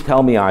 please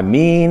tell me I'm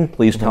mean.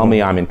 Please tell me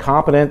I'm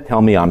incompetent.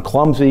 Tell me I'm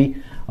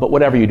clumsy. But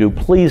whatever you do,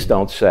 please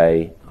don't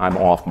say I'm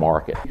off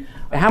market.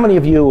 How many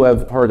of you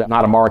have heard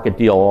not a market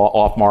deal,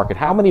 off market?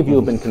 How many of you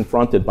have been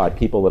confronted by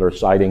people that are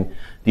citing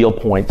deal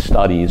point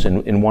studies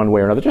in one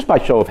way or another? Just by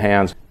show of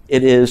hands,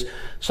 it is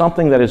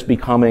something that is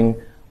becoming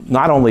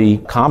not only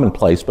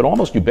commonplace, but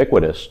almost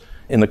ubiquitous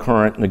in the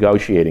current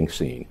negotiating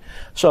scene.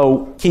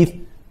 So, Keith,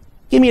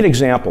 give me an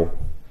example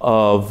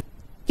of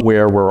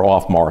where we're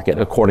off market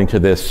according to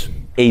this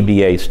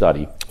ABA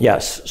study.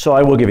 Yes, so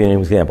I will give you an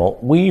example.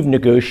 We've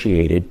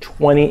negotiated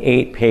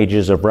 28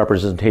 pages of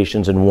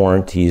representations and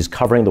warranties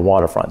covering the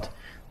waterfront,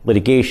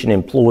 litigation,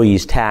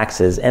 employees,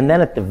 taxes, and then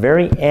at the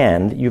very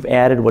end, you've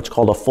added what's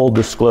called a full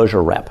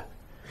disclosure rep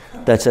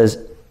that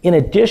says, in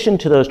addition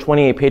to those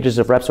 28 pages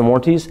of reps and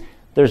warranties,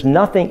 there's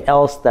nothing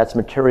else that's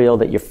material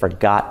that you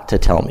forgot to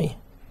tell me.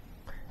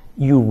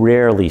 You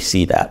rarely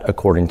see that,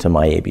 according to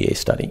my ABA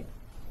study.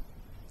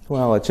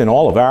 Well, it's in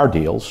all of our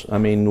deals. I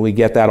mean, we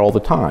get that all the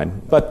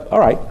time. But, all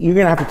right, you're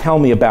going to have to tell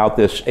me about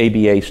this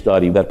ABA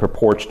study that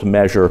purports to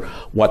measure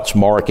what's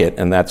market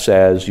and that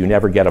says you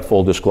never get a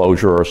full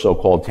disclosure or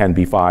so-called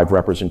 10b-5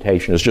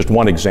 representation. It's just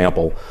one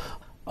example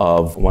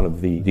of one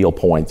of the deal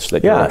points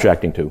that you're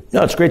objecting to.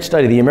 No, it's a great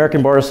study. The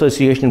American Bar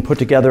Association put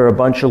together a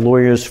bunch of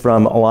lawyers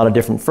from a lot of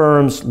different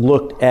firms,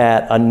 looked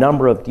at a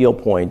number of deal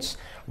points,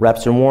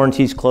 reps and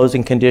warranties,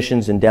 closing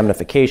conditions,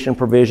 indemnification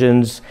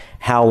provisions,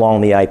 how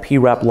long the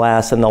IP rep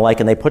lasts, and the like.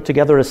 And they put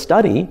together a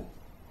study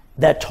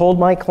that told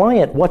my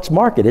client what's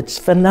market. It's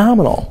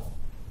phenomenal.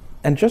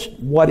 And just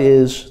what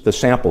is the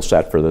sample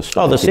set for this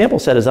study? Oh, the sample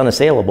set is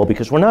unassailable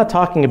because we're not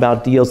talking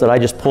about deals that I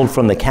just pulled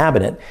from the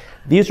cabinet.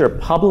 These are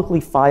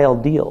publicly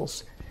filed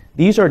deals.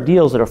 These are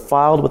deals that are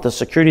filed with the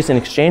Securities and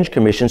Exchange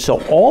Commission,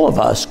 so all of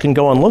us can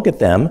go and look at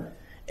them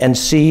and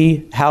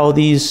see how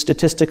these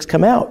statistics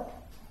come out.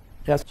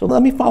 Yes, so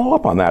let me follow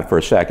up on that for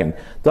a second.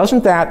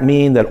 Doesn't that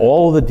mean that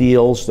all of the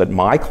deals that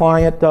my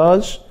client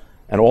does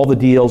and all the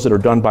deals that are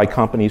done by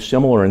companies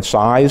similar in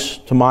size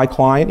to my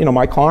client,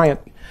 my client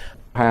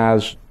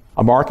has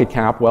a market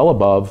cap well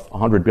above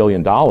 $100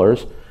 billion.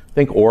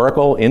 Think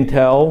Oracle,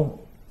 Intel,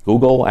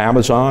 Google,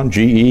 Amazon,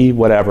 GE,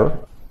 whatever.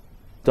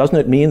 Doesn't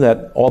it mean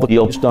that all the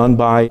deals done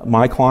by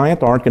my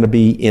client aren't going to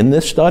be in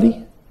this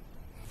study?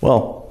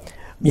 Well,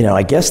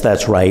 I guess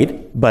that's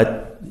right,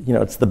 but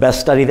it's the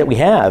best study that we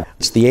have.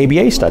 It's the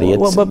ABA study.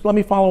 Well, but let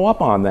me follow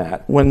up on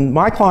that. When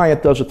my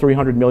client does a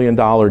 $300 million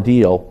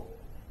deal,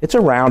 it's a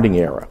rounding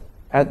error.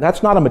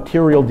 That's not a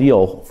material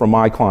deal from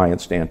my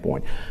client's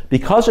standpoint.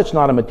 Because it's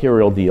not a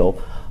material deal,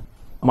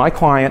 my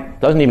client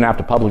doesn't even have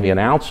to publicly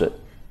announce it,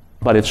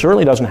 but it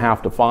certainly doesn't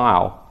have to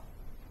file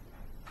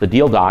the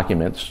deal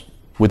documents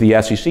with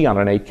the SEC on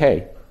an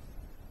 8K.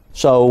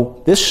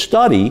 So this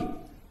study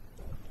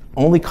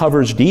only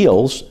covers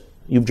deals,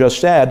 you've just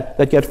said,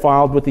 that get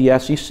filed with the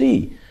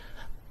SEC.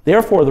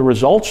 Therefore, the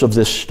results of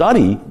this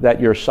study that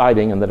you're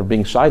citing and that are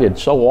being cited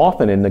so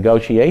often in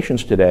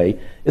negotiations today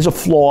is a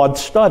flawed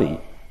study.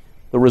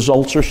 The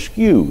results are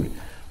skewed.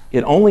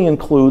 It only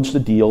includes the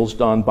deals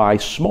done by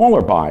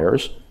smaller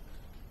buyers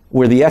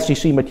where the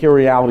SEC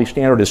materiality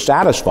standard is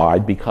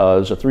satisfied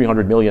because a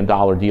 $300 million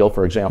deal,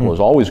 for example,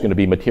 is always going to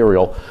be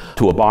material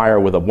to a buyer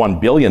with a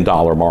 $1 billion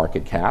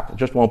market cap. It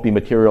just won't be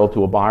material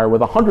to a buyer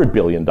with a $100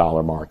 billion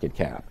market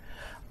cap.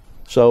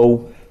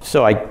 So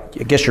I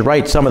guess you're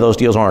right. Some of those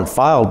deals aren't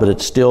filed, but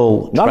it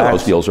still none of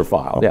those deals are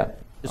filed. Yeah,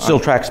 it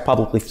still tracks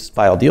publicly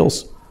filed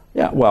deals.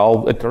 Yeah,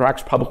 well, it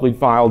tracks publicly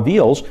filed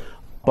deals,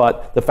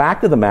 but the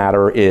fact of the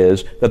matter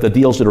is that the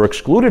deals that are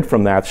excluded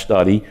from that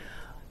study,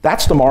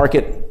 that's the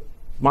market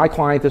my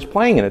client is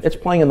playing in. It's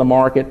playing in the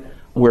market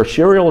where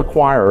serial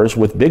acquirers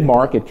with big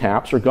market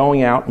caps are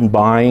going out and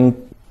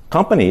buying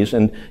companies,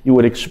 and you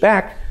would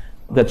expect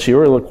that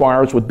serial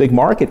acquirers with big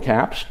market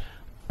caps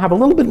have a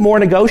little bit more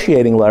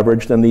negotiating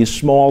leverage than these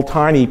small,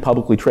 tiny,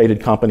 publicly traded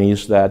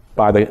companies that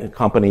buy the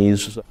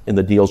companies in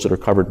the deals that are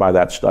covered by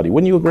that study.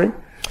 Wouldn't you agree?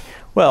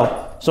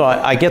 Well, so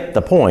I get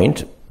the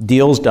point.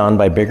 Deals done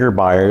by bigger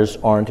buyers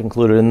aren't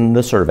included in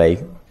the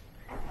survey.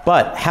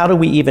 But how do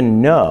we even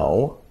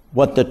know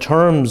what the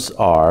terms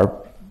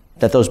are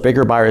that those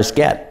bigger buyers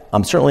get?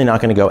 I'm certainly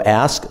not going to go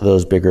ask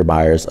those bigger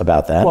buyers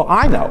about that. Well,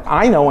 I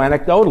know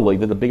anecdotally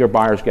that the bigger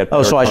buyers get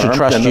better so I should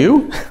trust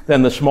you?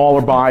 Than the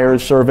smaller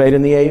buyers surveyed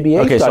in the ABA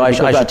Okay, study.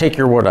 so I should take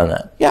your word on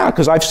that. Yeah,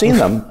 because I've seen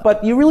them.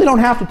 But you really don't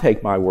have to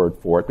take my word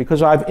for it,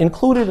 because I've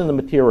included in the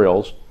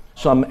materials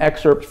some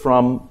excerpts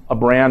from a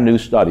brand new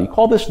study.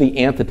 Call this the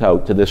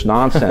antidote to this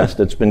nonsense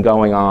that's been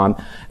going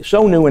on.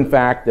 So new, in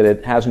fact, that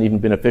it hasn't even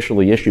been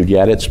officially issued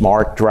yet. It's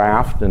marked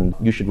draft, and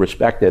you should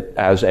respect it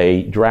as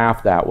a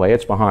draft that way.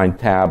 It's behind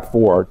tab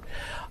 4.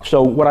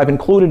 So what I've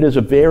included is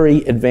a very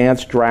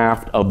advanced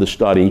draft of the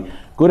study,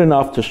 good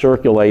enough to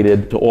circulate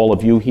it to all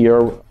of you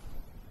here.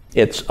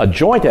 It's a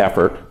joint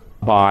effort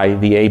by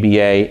the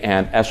ABA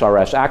and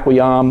SRS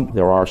Acquiom.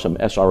 There are some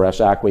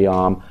SRS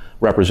Acquiom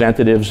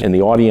representatives in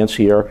the audience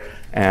here,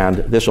 and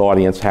this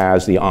audience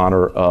has the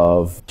honor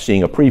of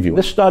seeing a preview.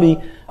 This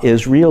study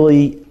is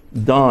really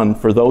done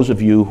for those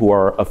of you who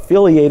are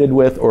affiliated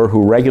with or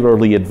who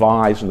regularly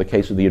advise, in the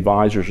case of the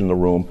advisors in the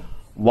room,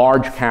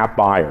 large cap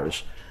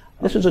buyers.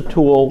 This is a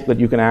tool that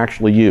you can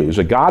actually use,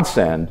 a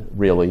godsend,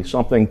 really,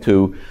 something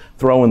to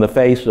throw in the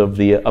face of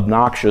the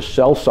obnoxious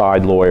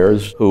sell-side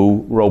lawyers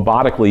who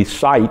robotically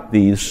cite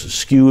these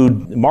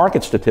skewed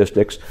market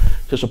statistics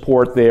to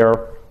support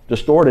their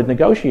distorted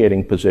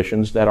negotiating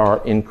positions that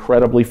are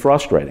incredibly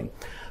frustrating.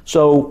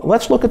 So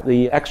let's look at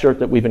the excerpt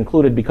that we've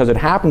included, because it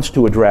happens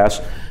to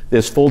address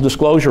this full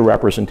disclosure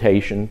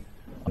representation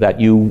that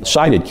you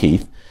cited,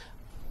 Keith.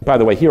 By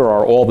the way, here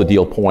are all the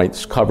deal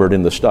points covered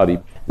in the study.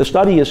 The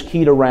study is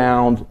keyed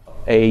around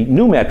a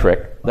new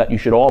metric that you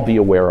should all be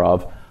aware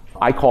of.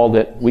 We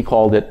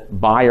called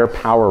it buyer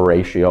power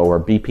ratio, or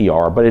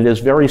BPR, but it is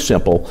very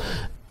simple.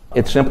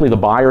 It's simply the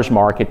buyer's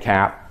market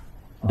cap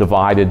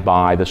divided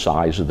by the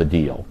size of the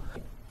deal.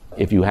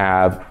 If you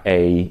have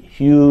a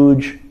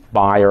huge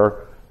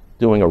buyer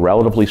doing a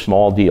relatively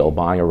small deal,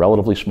 buying a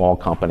relatively small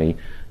company,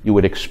 you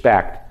would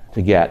expect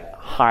to get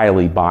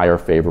highly buyer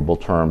favorable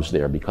terms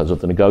there because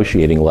of the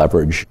negotiating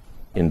leverage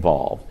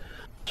involved.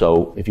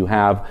 So if you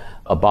have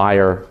a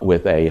buyer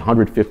with a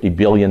 $150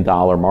 billion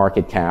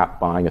market cap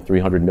buying a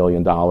 $300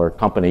 million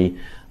company,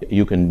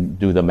 you can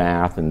do the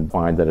math and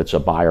find that it's a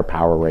buyer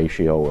power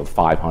ratio of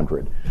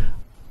 500,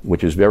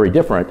 which is very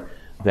different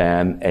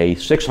than a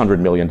 $600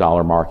 million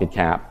market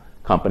cap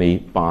company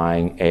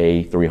buying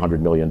a $300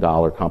 million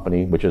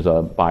company, which is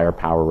a buyer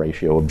power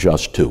ratio of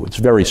just 2. It's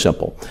very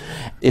simple.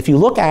 If you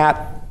look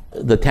at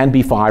the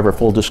 10b5 or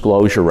full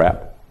disclosure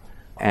rep,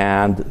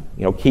 and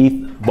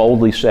Keith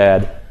boldly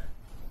said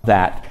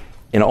that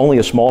in only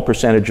a small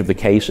percentage of the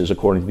cases,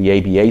 according to the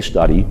ABA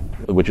study,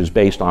 which is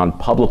based on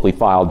publicly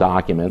filed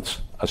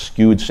documents, a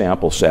skewed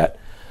sample set,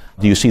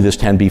 do you see this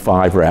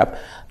 10b5 rep.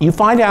 you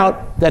find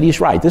out that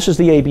he's right. This is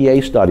the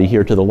ABA study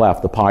here to the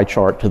left, the pie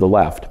chart to the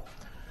left,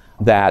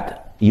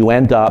 that you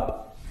end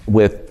up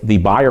with the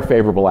buyer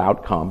favorable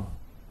outcome,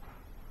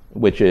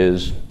 which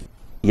is,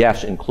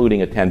 yes,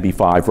 including a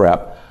 10b5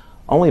 rep,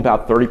 only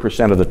about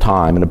 30% of the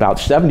time, and about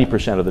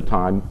 70% of the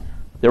time,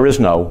 there is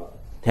no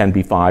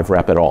 10b5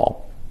 rep at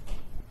all.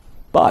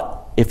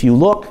 But if you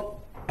look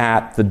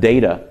at the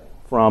data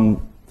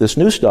from this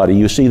new study,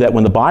 you see that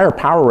when the buyer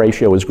power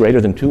ratio is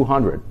greater than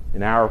 200,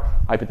 in our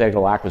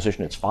hypothetical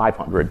acquisition it's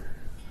 500,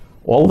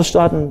 all of a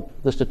sudden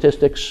the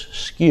statistics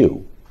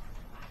skew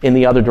in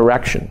the other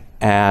direction.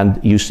 And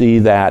you see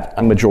that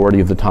a majority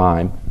of the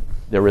time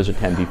there is a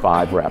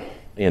 10b5 rep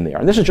in there.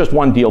 And this is just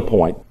one deal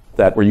point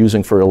that we're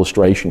using for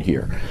illustration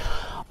here.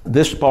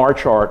 This bar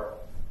chart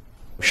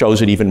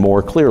shows it even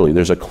more clearly.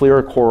 There's a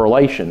clear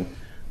correlation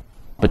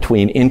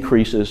between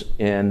increases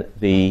in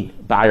the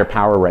buyer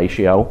power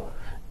ratio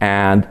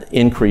and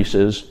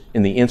increases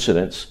in the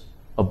incidence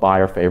of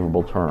buyer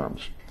favorable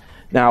terms.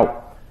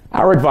 Now,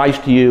 our advice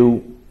to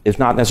you is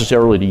not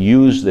necessarily to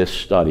use this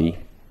study,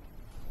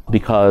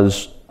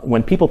 because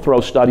when people throw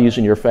studies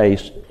in your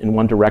face in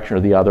one direction or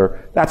the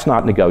other, that's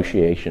not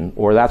negotiation,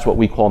 or that's what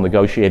we call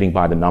negotiating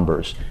by the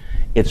numbers.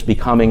 It's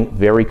becoming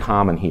very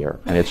common here,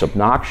 and it's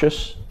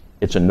obnoxious,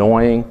 it's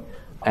annoying,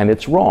 and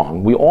it's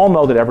wrong. We all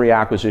know that every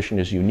acquisition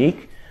is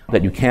unique,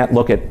 that you can't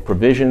look at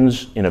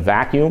provisions in a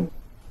vacuum.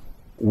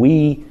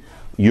 We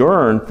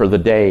yearn for the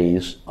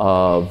days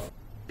of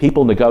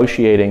people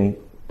negotiating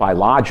by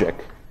logic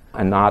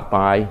and not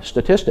by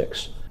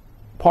statistics.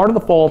 Part of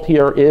the fault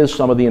here is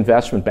some of the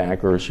investment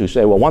bankers who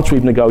say, well, once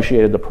we've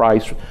negotiated the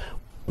price,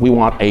 we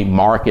want a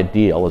market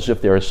deal, as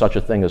if there is such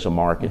a thing as a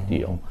market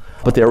deal.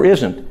 But there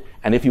isn't.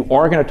 And if you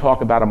are going to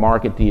talk about a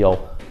market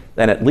deal,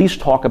 then at least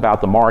talk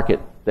about the market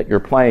that you're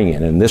playing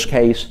in. In this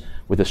case,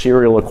 with the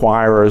serial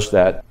acquirers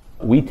that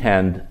we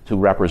tend to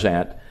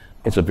represent,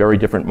 it's a very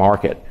different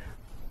market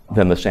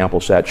than the sample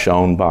set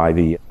shown by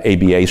the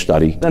ABA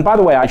study. And by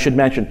the way, I should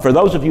mention, for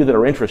those of you that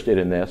are interested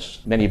in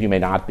this, many of you may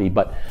not be,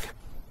 but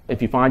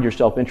if you find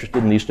yourself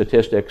interested in these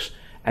statistics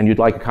and you'd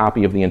like a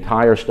copy of the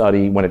entire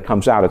study when it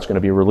comes out, it's going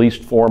to be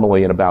released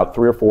formally in about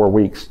 3 or 4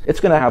 weeks.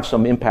 It's going to have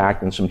some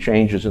impact and some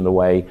changes in the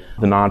way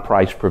the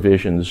non-price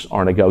provisions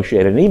are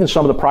negotiated, and even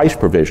some of the price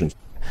provisions,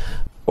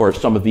 or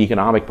some of the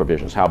economic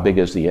provisions. How big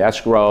is the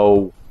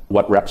escrow?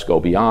 What reps go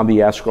beyond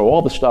the escrow?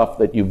 All the stuff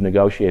that you've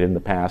negotiated in the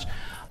past.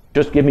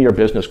 Just give me your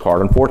business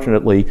card.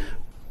 Unfortunately,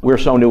 we're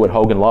so new at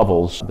Hogan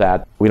Lovells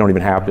that we don't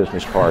even have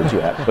business cards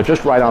yet. But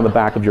just write on the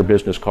back of your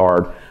business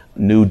card,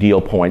 new deal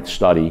point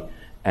study,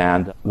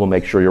 and we'll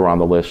make sure you're on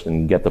the list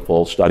and get the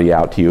full study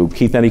out to you.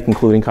 Keith, any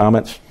concluding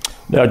comments?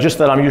 No, just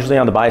that I'm usually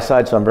on the buy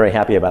side, so I'm very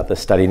happy about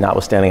this study,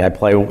 notwithstanding I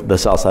play the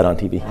sell side on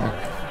TV.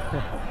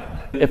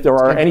 If there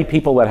are any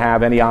people that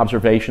have any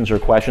observations or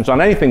questions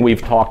on anything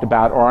we've talked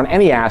about or on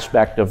any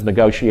aspect of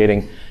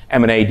negotiating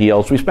M&A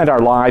deals, we spend our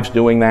lives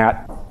doing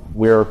that.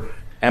 We're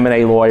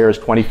M&A lawyers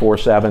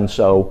 24/7,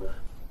 so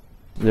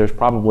there's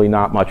probably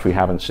not much we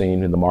haven't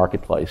seen in the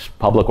marketplace,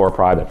 public or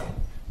private.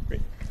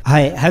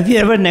 Hi, have you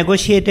ever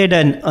negotiated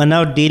an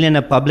earnout deal in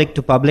a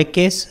public-to-public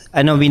case?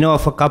 I know we know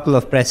of a couple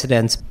of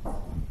precedents.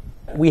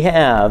 We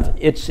have.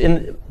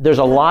 There's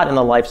a lot in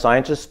the life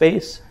sciences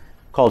space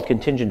called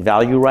contingent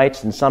value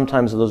rights, and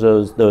sometimes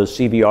those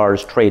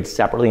CVRs trade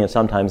separately and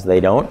sometimes they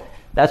don't.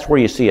 That's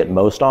where you see it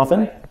most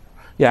often.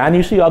 Yeah, and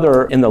you see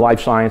other in the life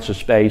sciences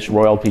space,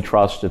 royalty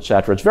trusts, et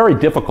cetera. It's very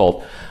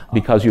difficult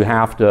because you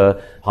have to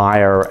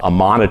hire a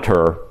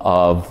monitor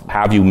of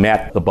have you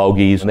met the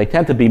bogeys, and they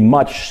tend to be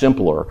much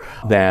simpler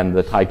than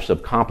the types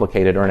of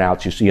complicated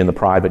earnouts you see in the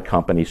private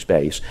company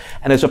space.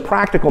 And as a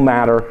practical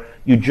matter,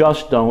 you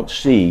just don't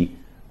see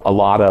a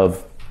lot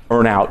of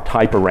earnout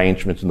type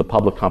arrangements in the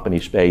public company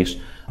space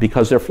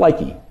because they're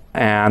flaky.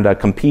 And a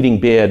competing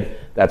bid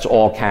that's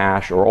all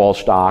cash or all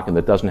stock and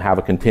that doesn't have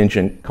a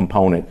contingent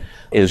component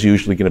is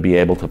usually going to be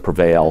able to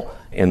prevail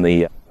in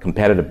the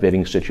competitive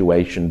bidding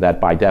situation that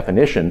by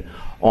definition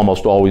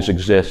almost always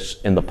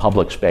exists in the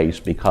public space,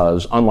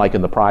 because unlike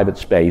in the private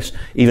space,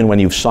 even when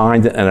you've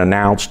signed and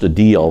announced a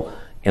deal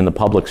in the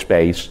public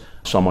space,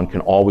 someone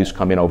can always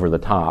come in over the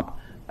top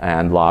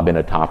and lob in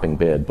a topping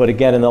bid. But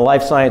again, in the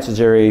life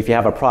sciences area, if you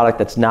have a product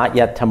that's not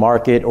yet to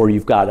market or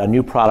you've got a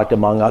new product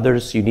among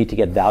others, you need to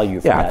get value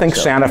from that. Yeah, I think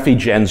Sanofi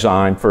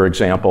Genzyme, for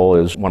example,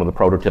 is one of the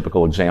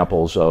prototypical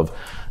examples of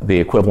the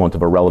equivalent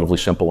of a relatively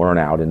simple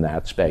earnout in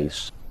that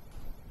space.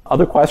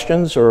 Other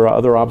questions or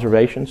other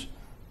observations?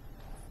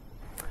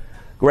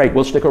 Great,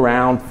 we'll stick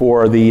around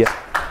for the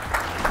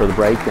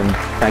break, and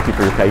thank you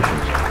for your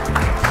patience.